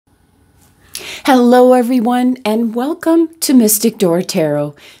Hello, everyone, and welcome to Mystic Door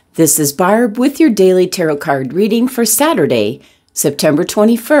Tarot. This is Barb with your daily tarot card reading for Saturday, September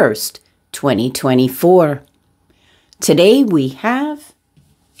 21st, 2024. Today we have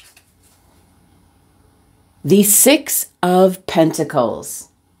the Six of Pentacles.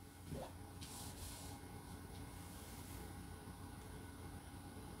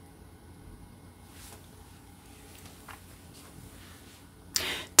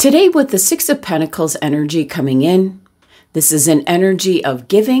 Today, with the Six of Pentacles energy coming in, this is an energy of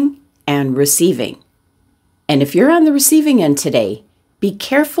giving and receiving. And if you're on the receiving end today, be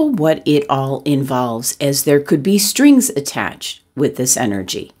careful what it all involves, as there could be strings attached with this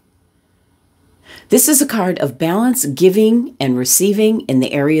energy. This is a card of balance, giving and receiving in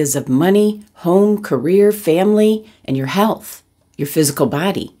the areas of money, home, career, family, and your health, your physical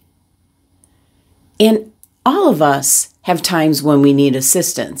body. And all of us have times when we need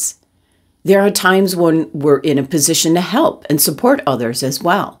assistance. There are times when we're in a position to help and support others as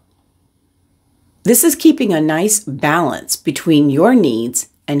well. This is keeping a nice balance between your needs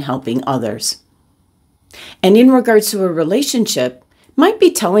and helping others. And in regards to a relationship, might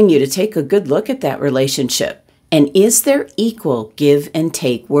be telling you to take a good look at that relationship. And is there equal give and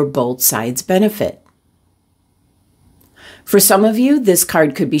take where both sides benefit? For some of you, this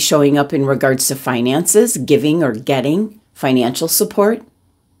card could be showing up in regards to finances, giving or getting financial support.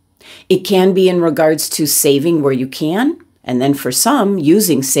 It can be in regards to saving where you can, and then for some,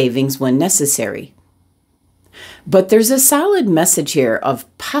 using savings when necessary. But there's a solid message here of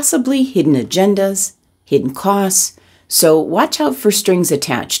possibly hidden agendas, hidden costs, so watch out for strings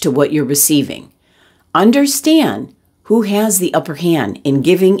attached to what you're receiving. Understand who has the upper hand in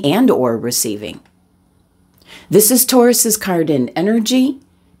giving and or receiving. This is Taurus's card in energy.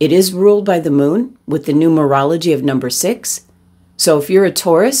 It is ruled by the moon with the numerology of number 6. So if you're a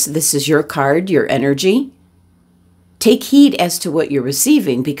Taurus, this is your card, your energy. Take heed as to what you're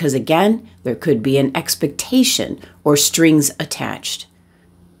receiving because, again, there could be an expectation or strings attached.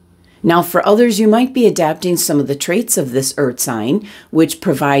 Now, for others, you might be adapting some of the traits of this earth sign, which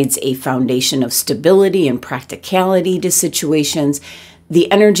provides a foundation of stability and practicality to situations.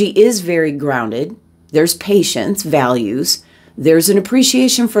 The energy is very grounded. There's patience, values. There's an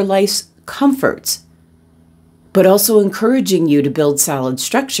appreciation for life's comforts, but also encouraging you to build solid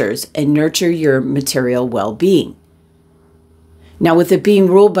structures and nurture your material well-being. Now, with it being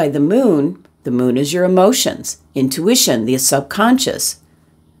ruled by the moon is your emotions, intuition, the subconscious.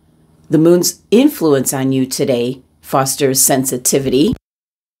 The moon's influence on you today fosters sensitivity,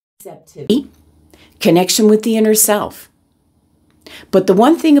 receptivity, connection with the inner self. But the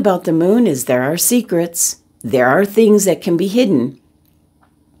one thing about the moon is there are secrets. There are things that can be hidden.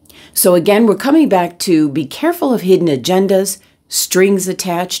 So again, we're coming back to be careful of hidden agendas, strings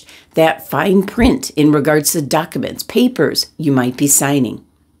attached, that fine print in regards to documents, papers you might be signing.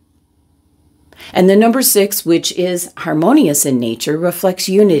 And the number 6, which is harmonious in nature, reflects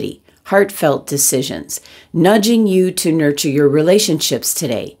unity, heartfelt decisions, nudging you to nurture your relationships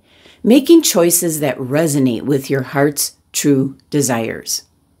today, making choices that resonate with your heart's true desires.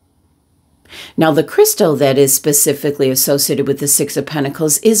 Now, the crystal that is specifically associated with the Six of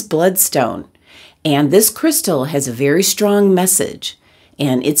Pentacles is Bloodstone. And this crystal has a very strong message.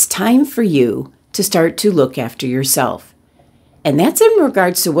 And it's time for you to start to look after yourself. And that's in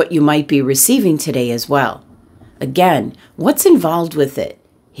regards to what you might be receiving today as well. Again, what's involved with it?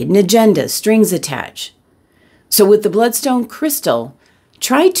 Hidden agendas, strings attached. So with the Bloodstone crystal,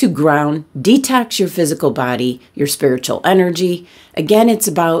 try to ground, detox your physical body, your spiritual energy. Again, it's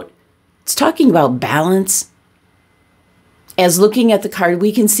talking about balance. As looking at the card,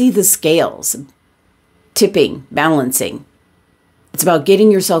 we can see the scales, tipping, balancing. It's about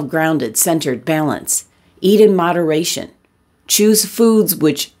getting yourself grounded, centered, balanced. Eat in moderation. Choose foods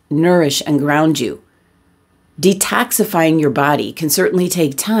which nourish and ground you. Detoxifying your body can certainly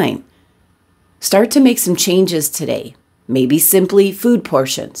take time. Start to make some changes today. Maybe simply food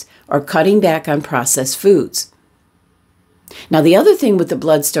portions or cutting back on processed foods. Now, the other thing with the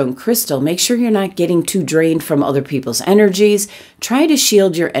Bloodstone crystal, make sure you're not getting too drained from other people's energies. Try to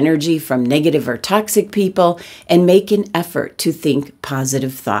shield your energy from negative or toxic people and make an effort to think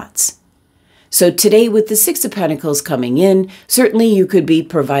positive thoughts. So today, with the Six of Pentacles coming in, certainly you could be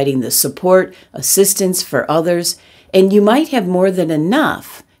providing the support, assistance for others, and you might have more than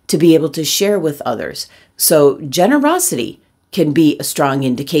enough to be able to share with others. So generosity can be a strong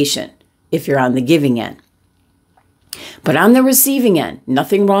indication if you're on the giving end. But on the receiving end,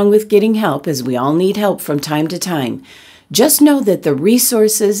 nothing wrong with getting help, as we all need help from time to time. Just know that the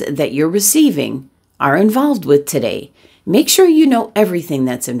resources that you're receiving are involved with today Make sure you know everything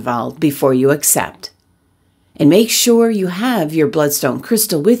that's involved before you accept. And make sure you have your Bloodstone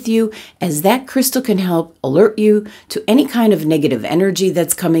crystal with you, as that crystal can help alert you to any kind of negative energy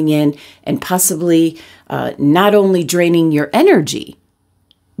that's coming in and possibly not only draining your energy,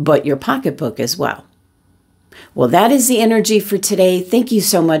 but your pocketbook as well. Well, that is the energy for today. Thank you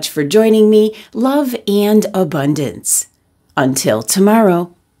so much for joining me. Love and abundance. Until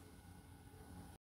tomorrow.